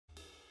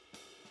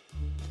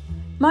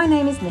My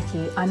name is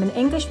Nicki. I'm an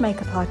English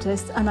makeup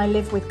artist and I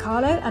live with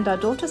Carlo and our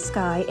daughter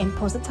Sky in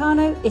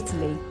Positano,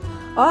 Italy.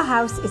 Our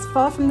house is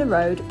far from the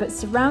road but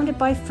surrounded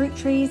by fruit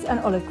trees and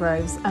olive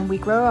groves, and we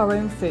grow our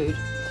own food.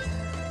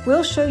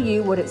 We'll show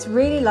you what it's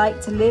really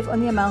like to live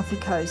on the Amalfi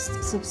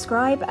Coast.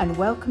 Subscribe and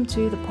welcome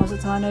to the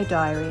Positano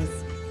Diaries.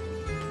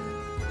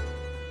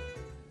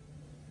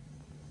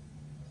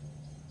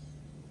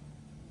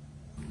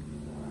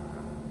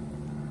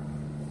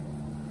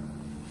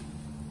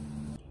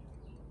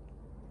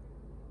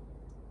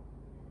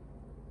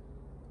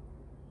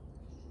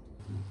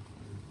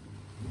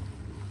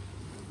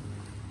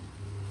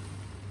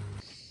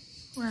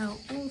 Well,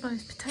 all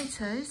those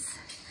potatoes,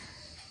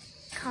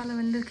 Carlo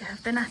and Luca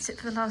have been at it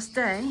for the last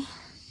day,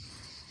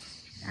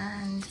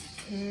 and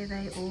here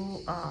they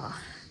all are.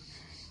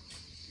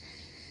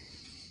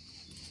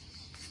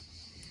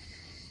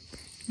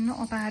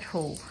 Not a bad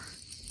haul.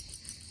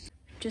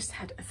 Just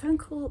had a phone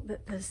call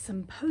that there's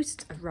some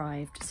post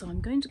arrived, so I'm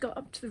going to go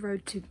up to the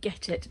road to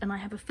get it, and I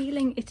have a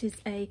feeling it is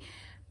a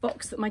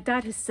box that my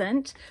dad has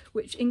sent,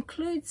 which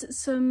includes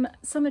some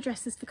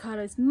addresses for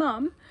Carlo's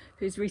mum,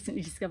 who's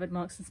recently discovered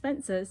Marks and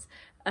Spencer's,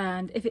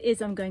 and if it is,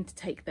 I'm going to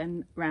take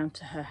them round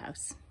to her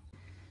house.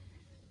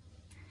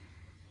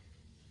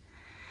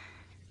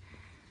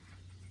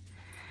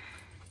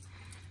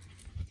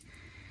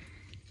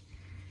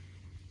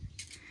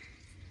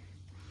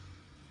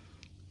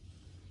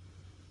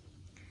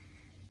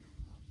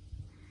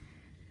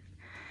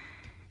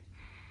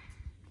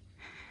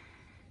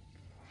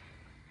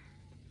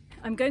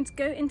 I'm going to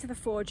go into the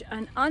forge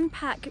and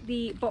unpack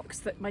the box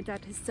that my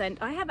dad has sent.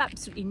 I have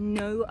absolutely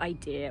no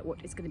idea what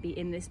is going to be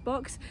in this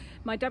box.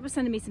 My dad was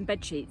sending me some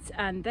bed sheets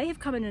and they have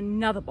come in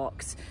another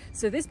box.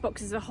 So this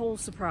box is a whole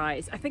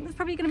surprise. I think there's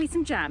probably going to be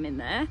some jam in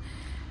there.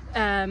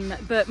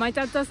 But my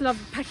dad does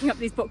love packing up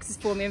these boxes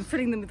for me and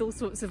filling them with all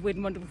sorts of weird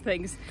and wonderful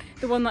things.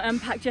 The one that I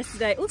unpacked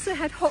yesterday also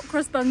had hot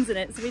cross buns in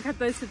it, so we've had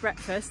those for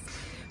breakfast.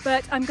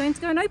 But I'm going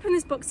to go and open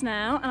this box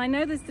now, and I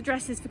know there's the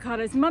dresses for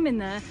Carlo's mum in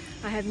there.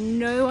 I have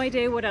no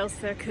idea what else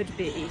there could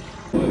be.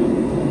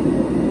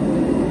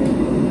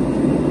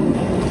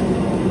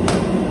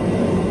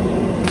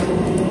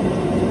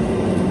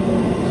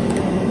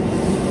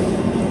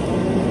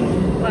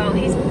 Well,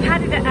 he's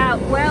padded it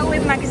out well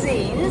with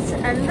magazines,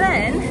 and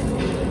then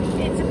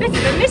it's a bit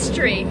of a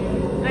mystery.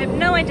 I have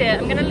no idea.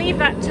 I'm going to leave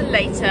that till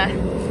later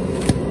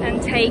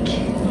and take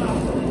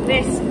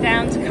this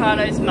down to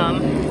Carlo's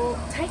mum. We'll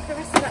take the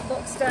rest of that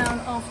box down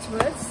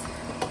afterwards.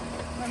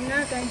 I'm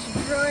now going to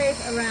drive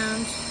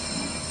around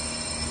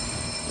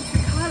to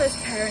Carlo's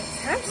parents'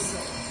 house,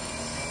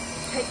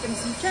 take them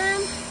some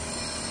jam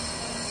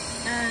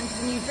and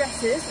the new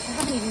dresses, which I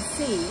haven't even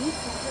seen,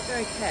 so I hope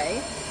they're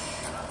okay.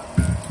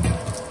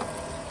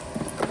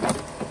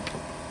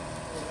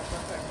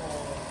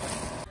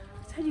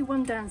 I'll tell you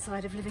one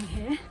downside of living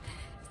here.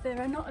 There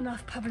are not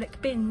enough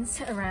public bins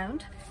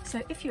around,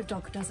 so if your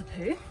dog does a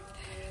poo,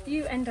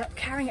 you end up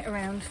carrying it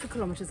around for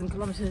kilometres and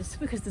kilometres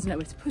because there's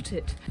nowhere to put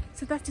it.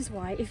 So that is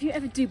why if you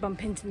ever do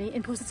bump into me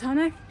in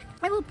Positano,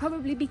 I will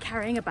probably be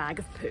carrying a bag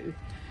of poo.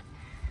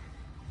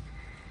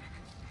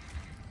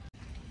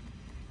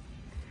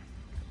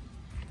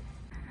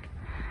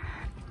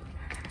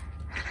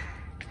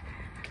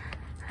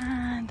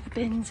 And the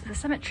bins for the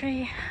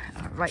cemetery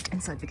are right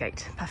inside the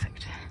gate.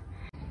 Perfect.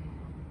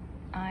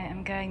 I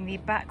am going the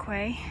back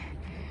way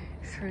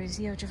through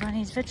Zio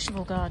Giovanni's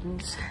vegetable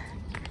gardens,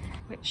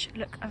 which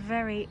look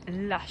very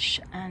lush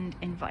and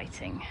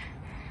inviting.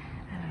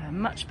 A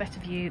much better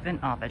view than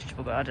our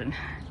vegetable garden.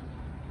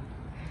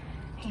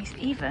 He's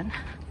even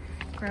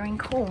growing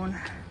corn.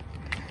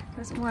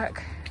 Doesn't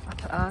work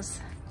up at ours.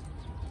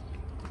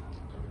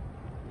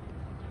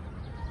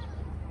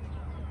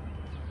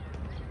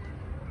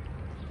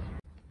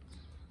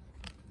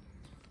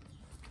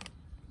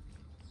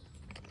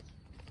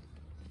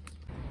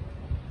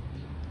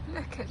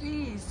 Look at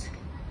these.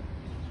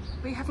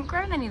 We haven't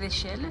grown any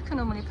this year. Luca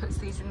normally puts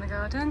these in the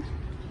garden.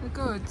 The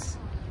goods.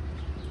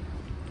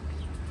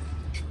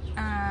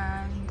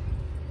 And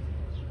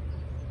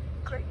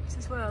grapes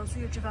as well.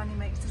 Zio Giovanni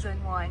makes his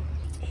own wine.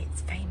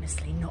 It's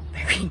famously not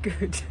very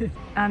good.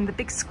 And the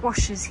big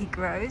squashes he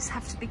grows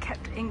have to be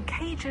kept in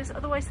cages,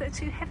 otherwise they're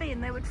too heavy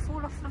and they would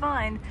fall off the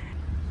vine.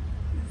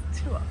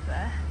 There's two up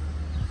there.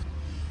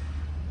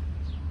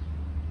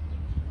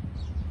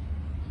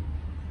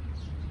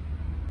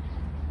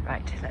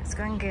 Right, let's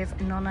go and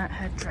give Nonna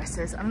her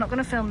dresses. I'm not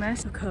going to film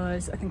this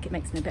because I think it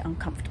makes me a bit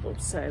uncomfortable,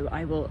 so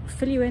I will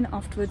fill you in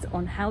afterwards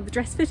on how the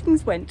dress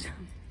fittings went.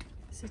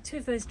 So two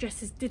of those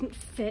dresses didn't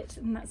fit,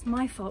 and that's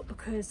my fault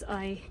because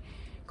I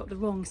got the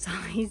wrong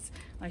size.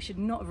 I should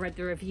not have read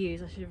the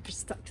reviews. I should have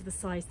just stuck to the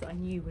size that I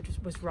knew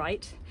was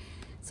right.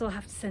 So I'll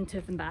have to send two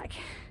of them back,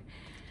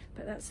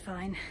 but that's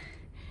fine.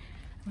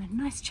 We had a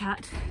nice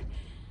chat,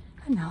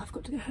 and now I've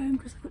got to go home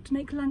because I've got to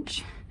make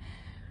lunch,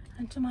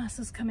 and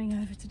Tommaso's coming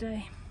over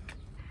today.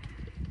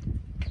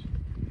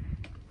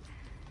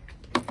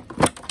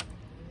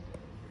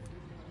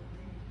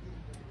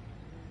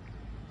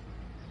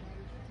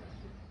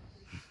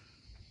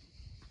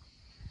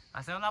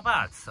 Ah, sei una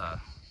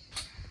pazza.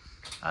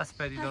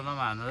 Aspetti, do una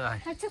mano,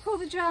 dai. I took all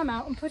the jam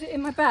out and put it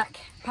in my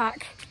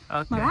backpack.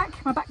 Okay. My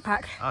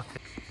backpack. Ok.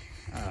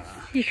 Ah.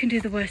 You can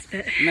do the worst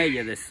bit.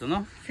 Meglio adesso,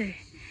 no? Sì.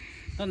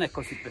 Non è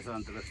così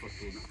pesante, per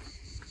fortuna.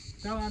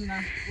 Ciao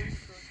Anna.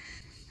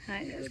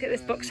 Right, let's get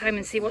this box home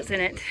and see what's in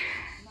it.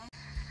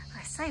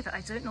 I say that I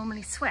don't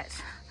normally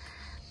sweat,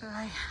 but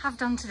I have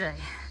done today.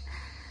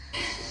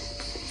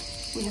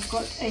 We have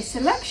got a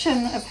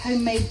selection of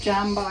homemade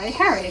jam by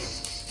Harry.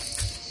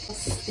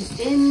 This is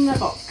in the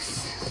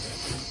box.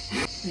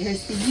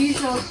 Here's the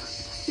usual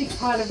big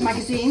pile of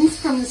magazines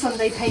from the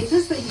Sunday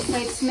papers that he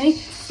saves to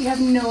me. You have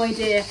no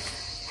idea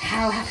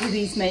how happy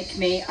these make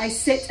me. I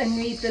sit and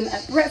read them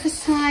at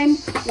breakfast time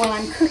while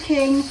I'm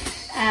cooking,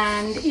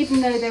 and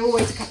even though they're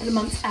always a couple of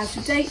months out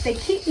of date, they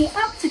keep me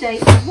up to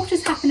date with what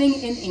is happening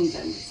in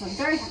England. So I'm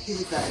very happy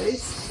with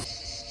those.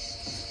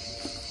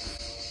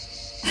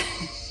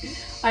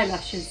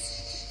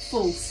 Eyelashes,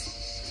 false.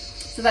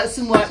 So that's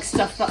some work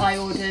stuff that I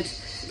ordered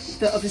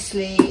that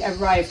obviously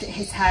arrived at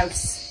his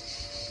house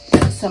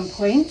at some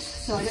point,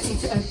 so I don't need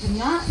to open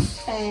that.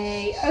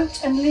 A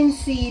oat and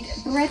linseed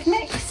bread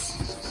mix.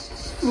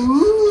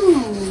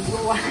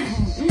 Ooh!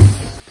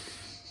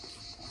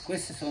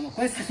 Queste sono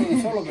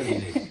solo per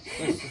me.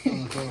 Queste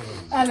sono solo per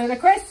me. Allora,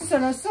 queste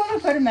sono solo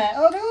per me.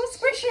 Oh, they're all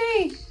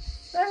squishy!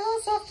 They're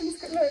all soft and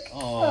squishy. Look!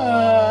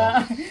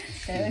 Oh.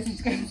 Okay, this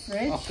is going to the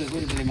fridge. Ok,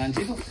 quelli te li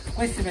mangi tu.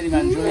 Questi me li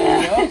mangio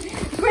io.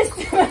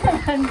 Questi me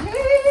li mangio io!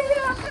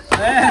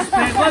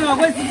 Aspetta, ma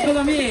questi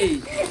sono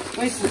miei!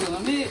 Questi sono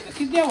miei.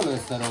 Che diavolo è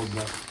sta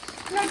roba?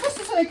 No,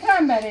 questi sono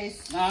cranberries.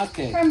 Ah,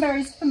 ok.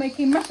 Cranberries for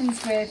making muffins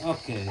with.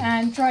 Ok.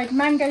 And dried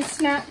mango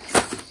snacks,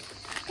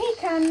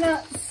 pecan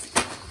nuts,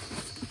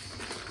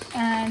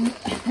 and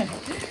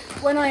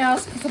when I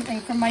ask for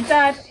something from my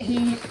dad,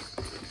 he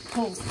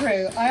pulls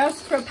through. I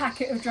asked for a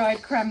packet of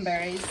dried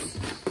cranberries.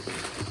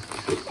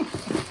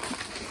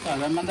 I've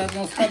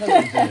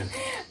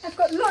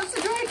got lots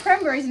of dried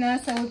cranberries now,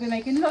 so we'll be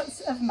making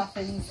lots of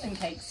muffins and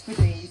cakes with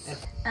these.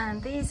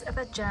 And these are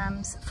the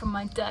jams from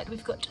my dad.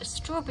 We've got a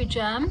strawberry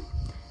jam,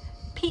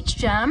 peach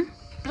jam,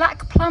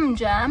 black plum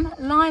jam,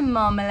 lime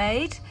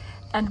marmalade,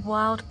 and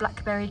wild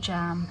blackberry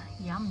jam.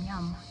 Yum,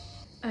 yum.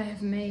 I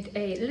have made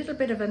a little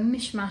bit of a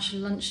mishmash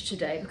lunch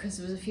today because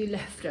there was a few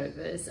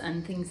leftovers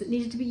and things that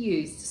needed to be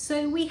used.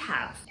 So we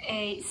have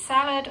a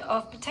salad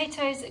of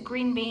potatoes,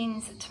 green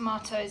beans,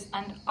 tomatoes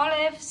and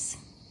olives,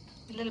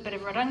 a little bit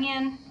of red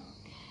onion,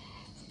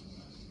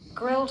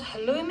 grilled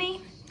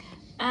halloumi,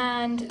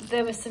 and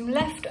there was some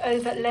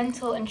leftover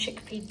lentil and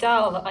chickpea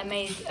dal that I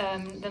made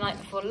the night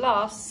before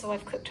last, so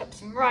I've cooked up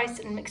some rice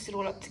and mixed it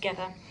all up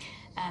together,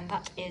 and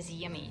that is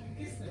yummy.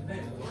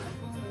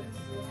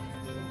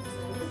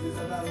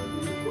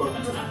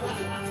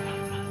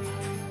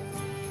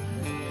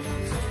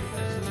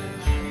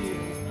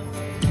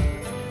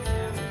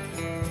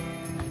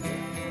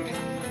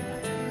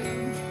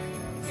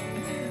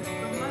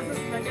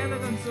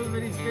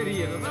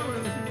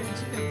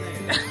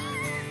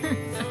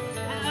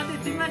 Ha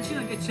detto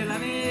immagina che c'è la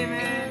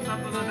neve,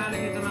 Babbo Natale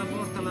che te la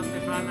porta la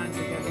Befana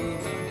anche che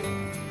arriva.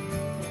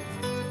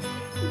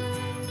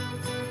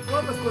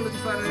 Guarda quello di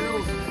fare le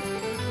rose.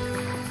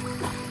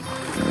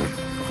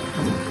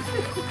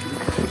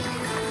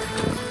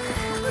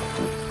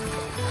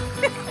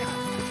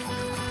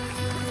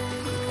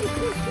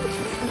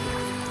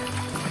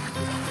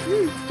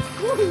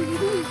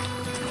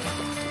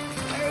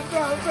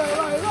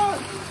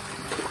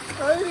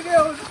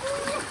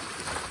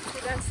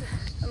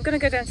 I'm going to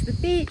go down to the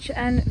beach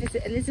and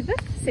visit Elizabeth,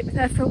 sit with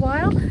her for a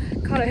while.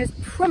 Carlo has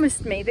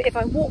promised me that if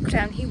I walk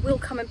down he will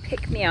come and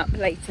pick me up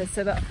later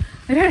so that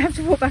I don't have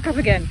to walk back up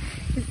again.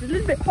 It's a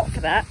little bit hot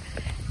for that,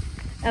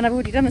 and I've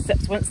already done the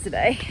steps once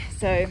today,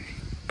 so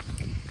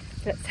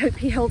let's hope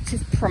he holds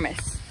his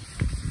promise.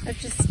 I've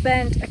just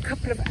spent a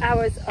couple of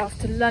hours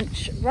after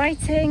lunch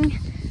writing.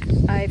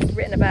 I've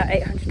written about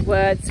 800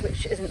 words,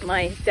 which isn't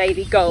my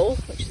daily goal,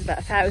 which is about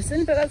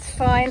 1,000, but that's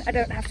fine. I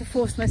don't have to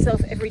force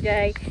myself every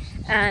day,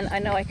 and I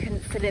know I can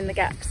fill in the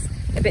gaps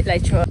a bit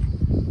later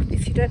on.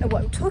 If you don't know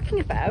what I'm talking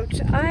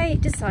about, I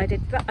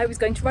decided that I was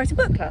going to write a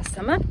book last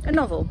summer, a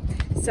novel.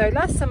 So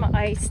last summer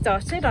I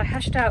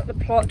hashed out the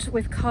plot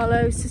with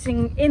Carlo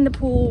sitting in the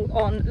pool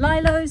on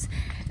Lilo's,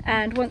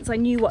 and once I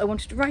knew what I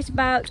wanted to write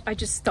about, I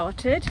just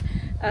started.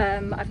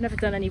 I've never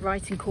done any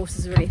writing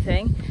courses or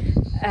anything,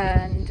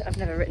 and I've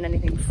never written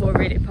anything before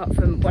really, apart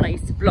from when I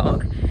used to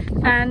blog.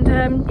 And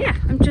yeah,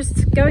 I'm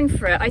just going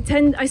for it.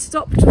 I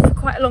stopped for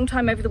quite a long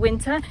time over the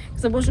winter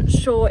because I wasn't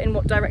sure in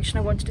what direction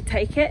I wanted to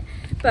take it,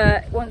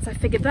 but once I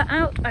figured that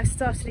out, I've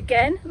started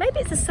again. Maybe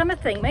it's a summer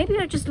thing, maybe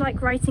I just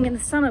like writing in the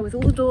summer with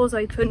all the doors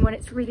open when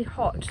it's really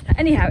hot.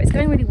 Anyhow, it's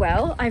going really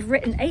well. I've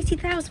written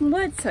 80,000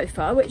 words so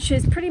far, which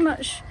is pretty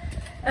much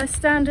a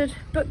standard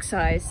book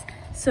size.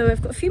 So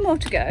I've got a few more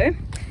to go,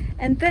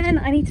 and then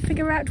I need to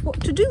figure out what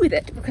to do with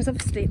it, because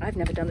obviously I've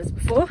never done this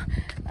before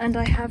and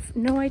I have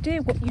no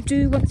idea what you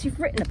do once you've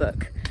written a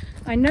book.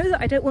 I know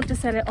that I don't want to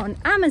sell it on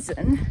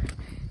Amazon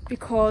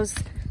because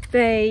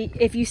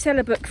if you sell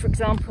a book, for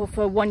example,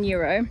 for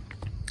 €1,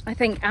 I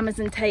think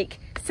Amazon take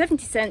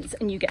 70 cents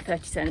and you get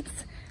 30 cents,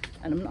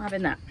 and I'm not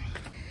having that.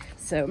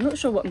 So I'm not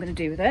sure what I'm going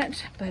to do with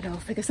it, but I'll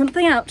figure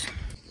something out.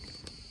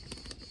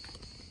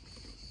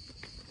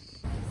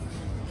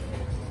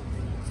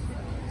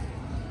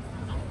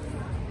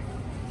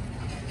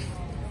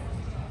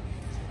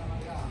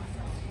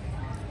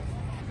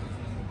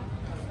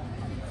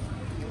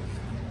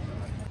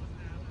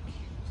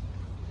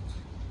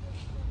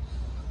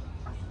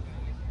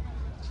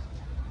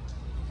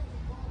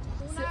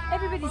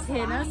 Everybody's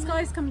here now.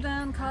 Sky's come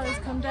down, Carla's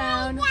come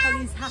down,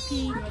 Holly's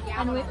happy,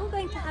 and we're all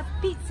going to have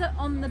pizza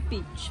on the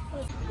beach.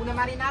 Una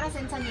marinara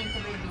senza niente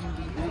per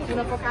bimbi,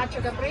 una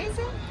focaccia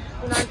caprese,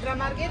 un'altra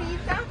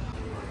margherita.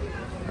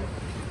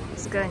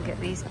 Let's go and get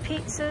these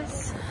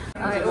pizzas.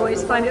 I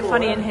always find it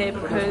funny in here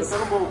because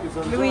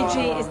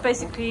Luigi is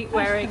basically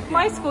wearing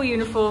my school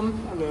uniform.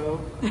 Hello.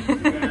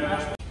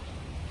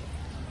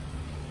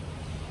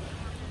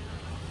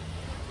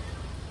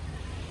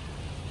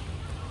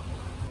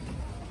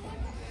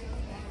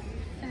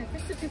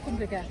 Questo è più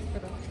complicato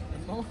però.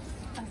 No.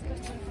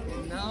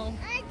 No.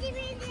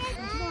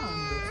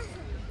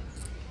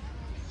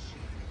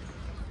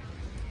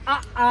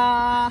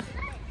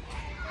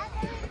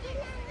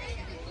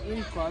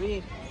 Vieni qua,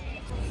 vieni.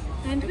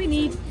 And we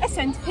need a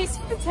centerpiece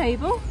for the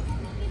table.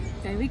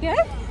 There we go.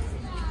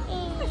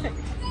 Perfect.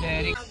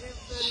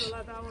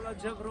 La tavola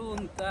già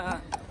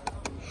pronta.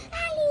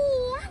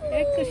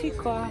 Eccoci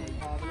qua.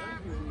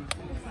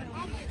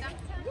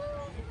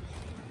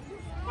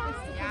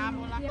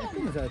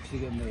 Come sai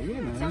che è meglio?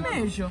 È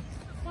meglio.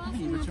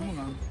 Sì, facciamo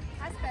là.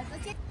 Aspetta,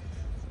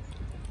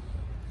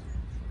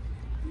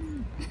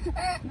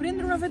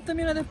 Prendere una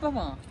fettamina del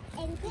papà.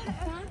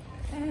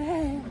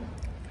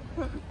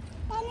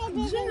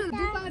 Giulia,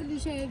 tu parli,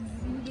 cioè,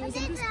 devi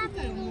sempre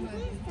ascoltare.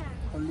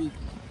 Lì,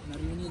 la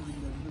riunione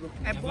di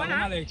È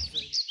buona?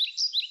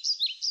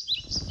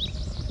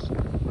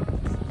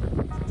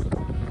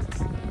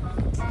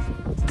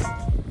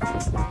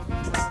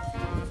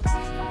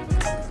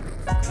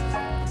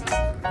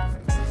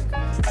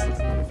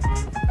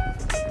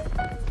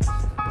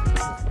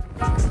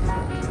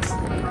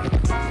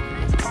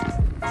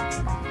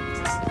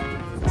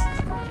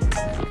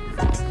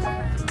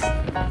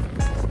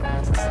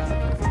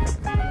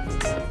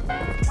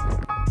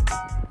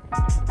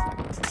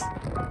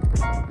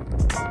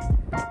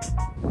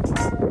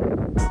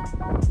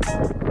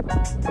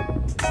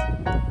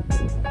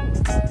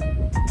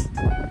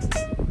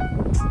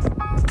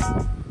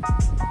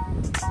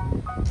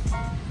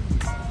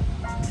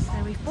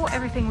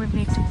 Everything we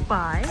need to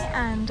buy,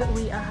 and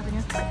we are having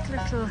a quick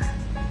little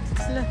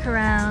look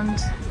around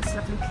this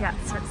lovely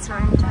piazza at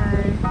Sorrento.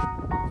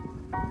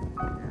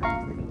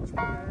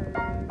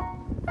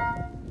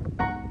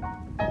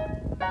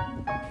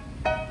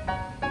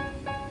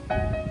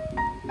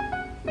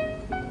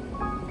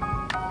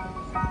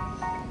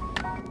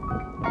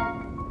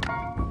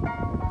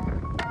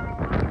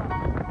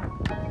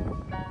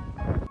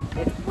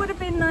 It would have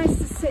been nice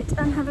to sit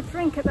and have a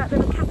drink at that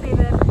little cafe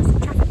there, because the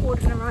traffic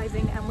warden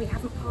arriving and we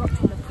haven't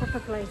parked in the proper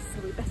place,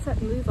 so we better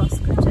move our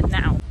scooter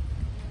now.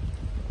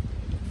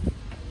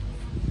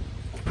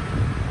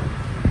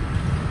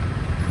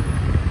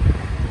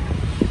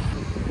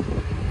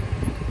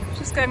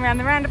 Just going around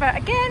the roundabout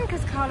again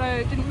because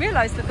Carlo didn't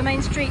realise that the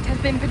main street has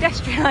been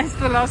pedestrianised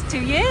for the last 2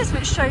 years,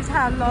 which shows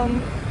how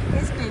long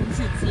it's been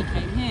since he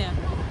came here.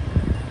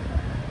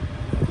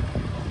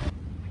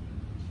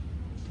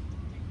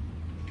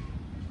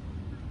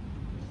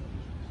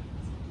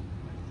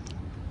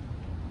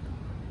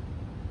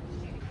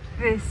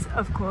 This,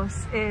 of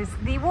course, is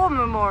the War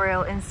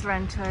Memorial in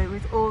Sorrento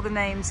with all the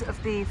names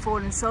of the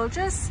fallen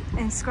soldiers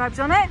inscribed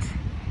on it.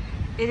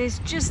 It is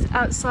just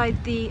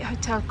outside the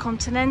Hotel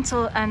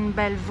Continental and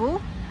Bellevue,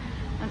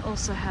 and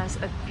also has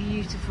a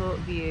beautiful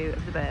view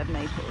of the Bay of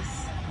Naples.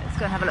 Let's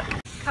go and have a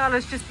look.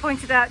 Carlos just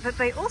pointed out that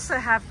they also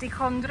have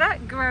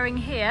dicondra growing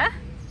here,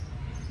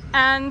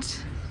 and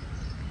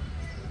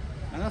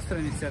La nostra è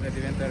iniziata a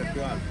diventare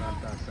più alta.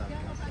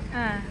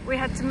 we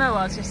had to mow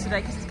ours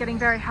yesterday because it's getting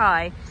very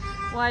high.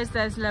 Why is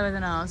theirs lower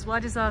than ours? Why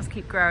does ours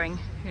keep growing?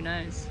 Who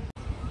knows?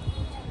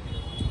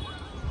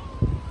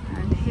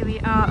 And here we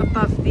are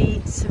above the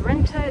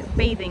Sorrento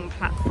bathing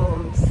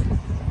platforms.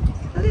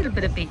 A little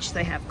bit of beach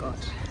they have got.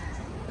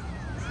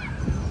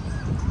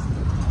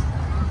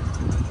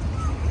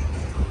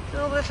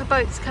 All the little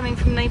boats coming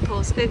from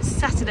Naples. It's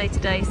Saturday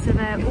today, so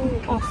they're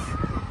all off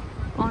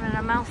on an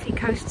Amalfi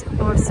Coast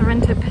or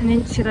Sorrento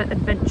Peninsula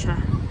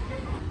adventure.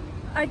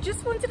 I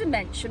just wanted to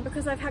mention,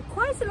 because I've had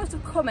quite a lot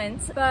of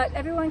comments, but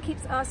everyone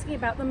keeps asking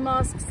about the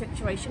mask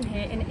situation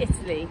here in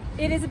Italy.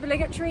 It is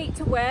obligatory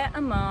to wear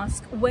a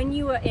mask when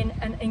you are in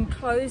an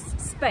enclosed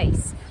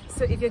space.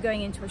 So if you're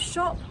going into a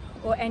shop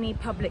or any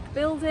public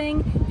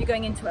building, if you're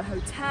going into a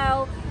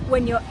hotel,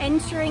 when you're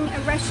entering a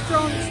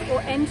restaurant or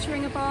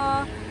entering a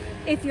bar,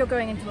 if you're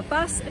going into a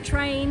bus, a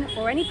train,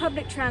 or any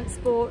public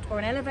transport or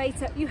an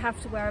elevator, you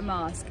have to wear a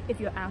mask.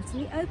 If you're out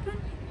in the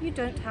open, you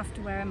don't have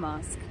to wear a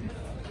mask.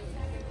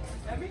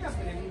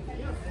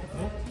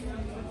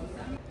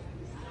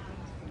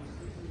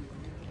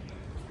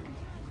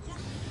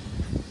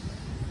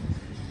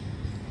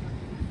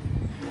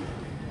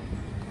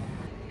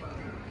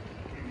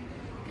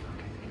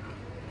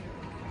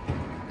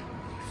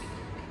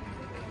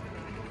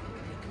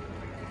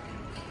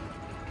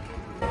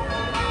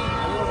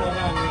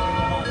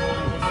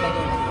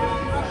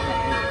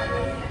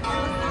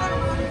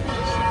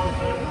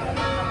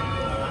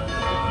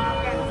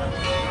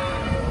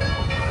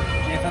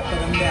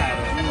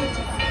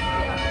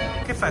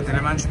 te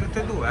le mangi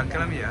tutte e due, anche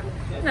la mia?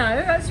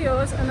 No, that's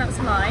yours and that's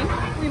mine.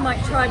 We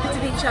might try a bit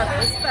of each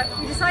other's, but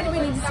we decided we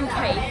needed some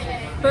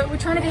cake. But we're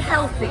trying to be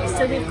healthy,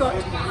 so we've got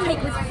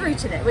cake with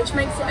fruit in it, which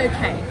makes it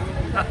okay.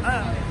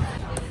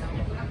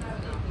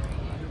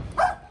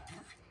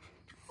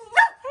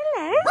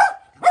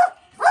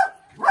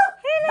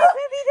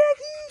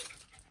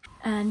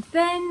 And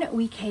then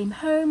we came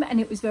home and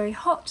it was very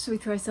hot, so we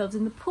threw ourselves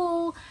in the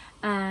pool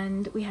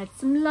and we had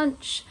some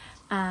lunch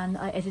and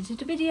I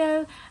edited a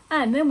video,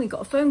 and then we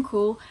got a phone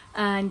call,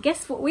 and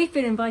guess what we've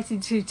been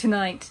invited to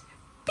tonight?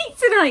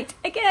 Pizza night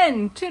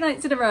again, 2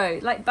 nights in a row,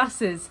 like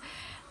buses.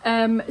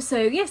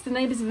 So yes, the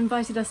neighbours have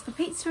invited us for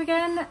pizza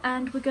again,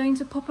 and we're going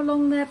to pop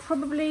along there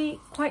probably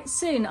quite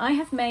soon. I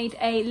have made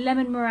a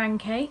lemon meringue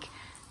cake.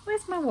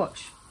 Where's my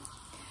watch?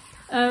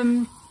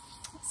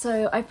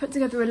 So I put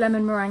together a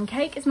lemon meringue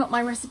cake. It's not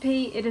my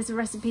recipe, it is a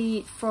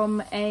recipe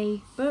from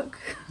a book.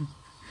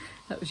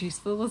 That was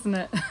useful, wasn't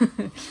it?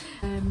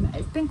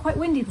 It's been quite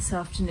windy this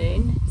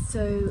afternoon,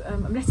 so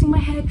I'm letting my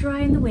hair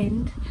dry in the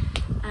wind,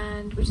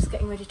 and we're just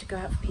getting ready to go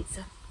out for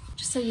pizza.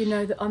 Just so you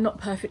know that I'm not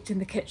perfect in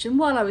the kitchen,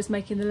 while I was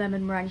making the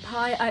lemon meringue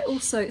pie, I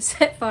also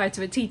set fire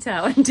to a tea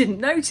towel and didn't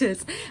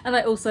notice, and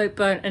I also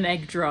burnt an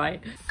egg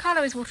dry.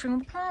 Carlo is watering all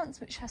the plants,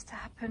 which has to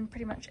happen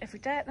pretty much every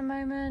day at the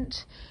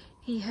moment.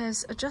 He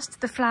has adjusted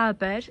the flower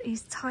bed,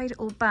 he's tied it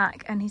all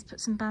back, and he's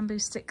put some bamboo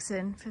sticks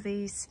in for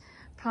these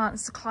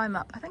plants to climb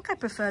up. I think I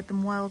preferred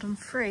them wild and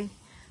free,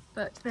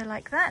 but they're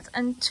like that.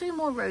 And 2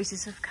 more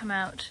roses have come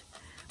out,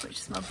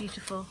 which smell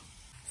beautiful.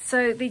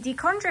 So the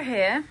dichondra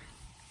here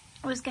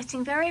was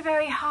getting very,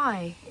 very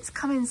high. It's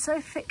come in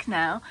so thick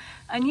now.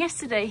 And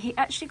yesterday he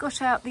actually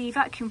got out the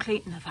vacuum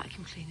cleaner,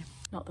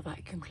 not the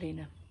vacuum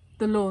cleaner,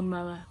 the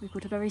lawnmower. We've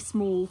got a very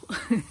small,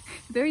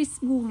 very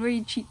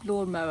cheap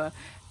lawnmower,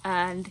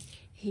 and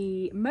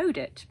he mowed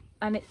it.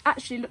 And it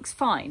actually looks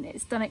fine.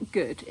 It's done it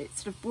good.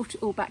 It's sort of brought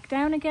it all back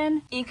down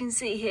again. You can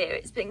see here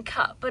it's been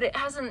cut, but it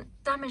hasn't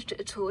damaged it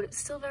at all. It's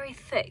still very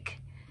thick.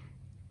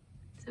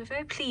 So we're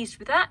very pleased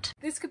with that.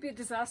 This could be a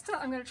disaster.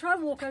 I'm going to try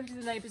and walk over to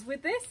the neighbours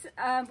with this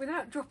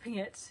without dropping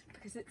it,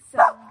 because it's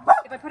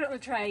if I put it on the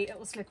tray it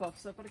will slip off,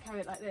 so I've got to carry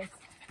it like this.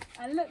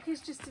 And look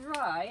who's just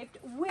arrived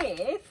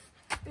with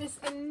this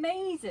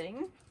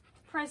amazing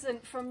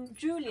present from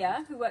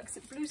Giulia, who works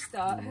at Blue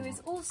Star, who is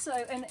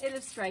also an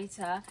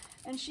illustrator,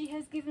 and she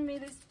has given me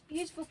this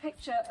beautiful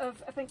picture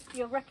of, I think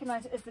you'll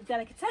recognise it as the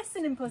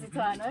delicatessen in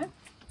Positano.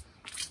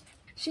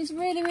 She's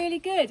really, really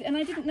good, and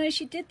I didn't know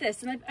she did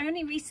this, and I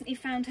only recently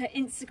found her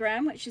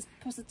Instagram, which is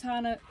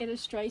Positano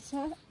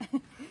Illustrator.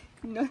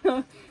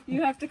 No,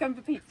 you have to come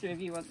for pizza if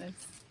you want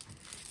this.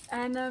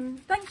 And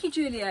thank you,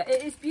 Giulia.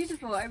 It is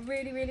beautiful. I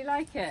really, really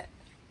like it.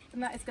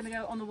 And that is going to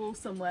go on the wall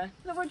somewhere.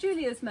 Look what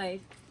Giulia's made.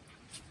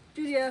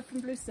 Giulia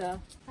from Blue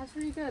Star. That's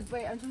really good.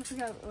 Wait, I'm trying to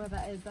figure out where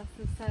that is. That's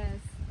the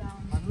stairs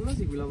down. Ma non la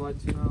segui la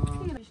pagina?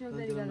 Sì, vicino al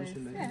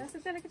delicatessen. That's the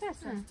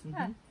delicatessen.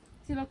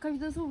 Sì, l'ho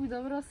capito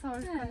subito, però stavo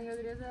cercando di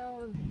capire se...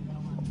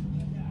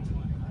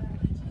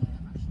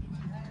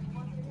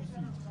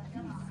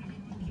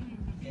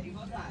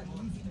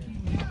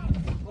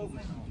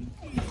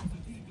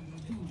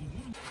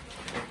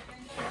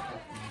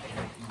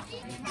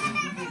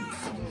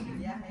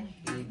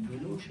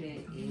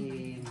 veloce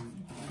e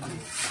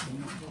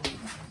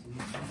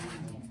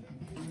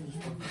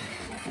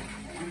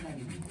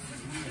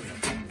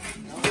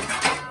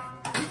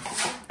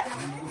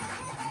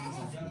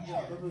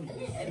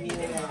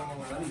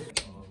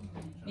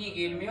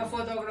Nicki, il mio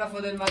fotografo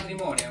del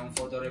matrimonio è un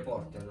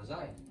fotoreporter, lo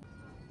sai?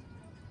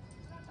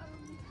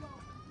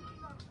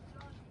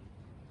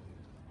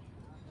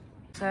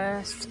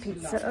 First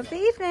pizza of the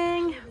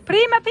evening.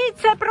 Prima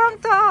pizza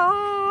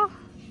pronto!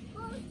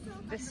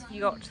 This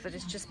yacht that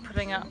is just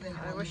pulling up.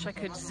 I wish I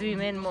could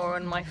zoom in more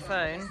on my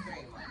phone.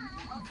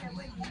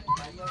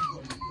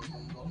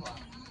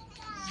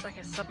 It's like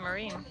a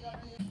submarine.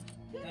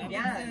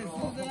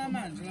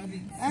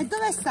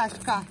 Dove sta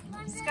Sky?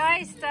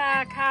 Sky sta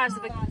a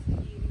casa.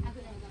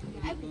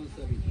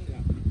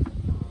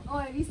 Oh,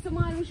 hai visto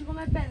mai luce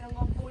com'è bella?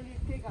 Non può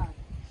litigare.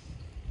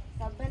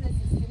 Sta bene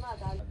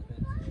sistemata.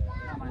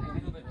 No, ma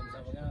nemmeno per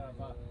pensavo che era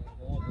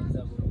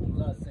pensavo che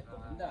usasse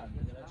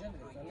comandante della gente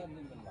che sta là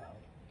dentro là.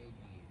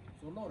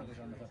 Sono loro che ci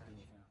hanno fatto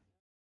questo.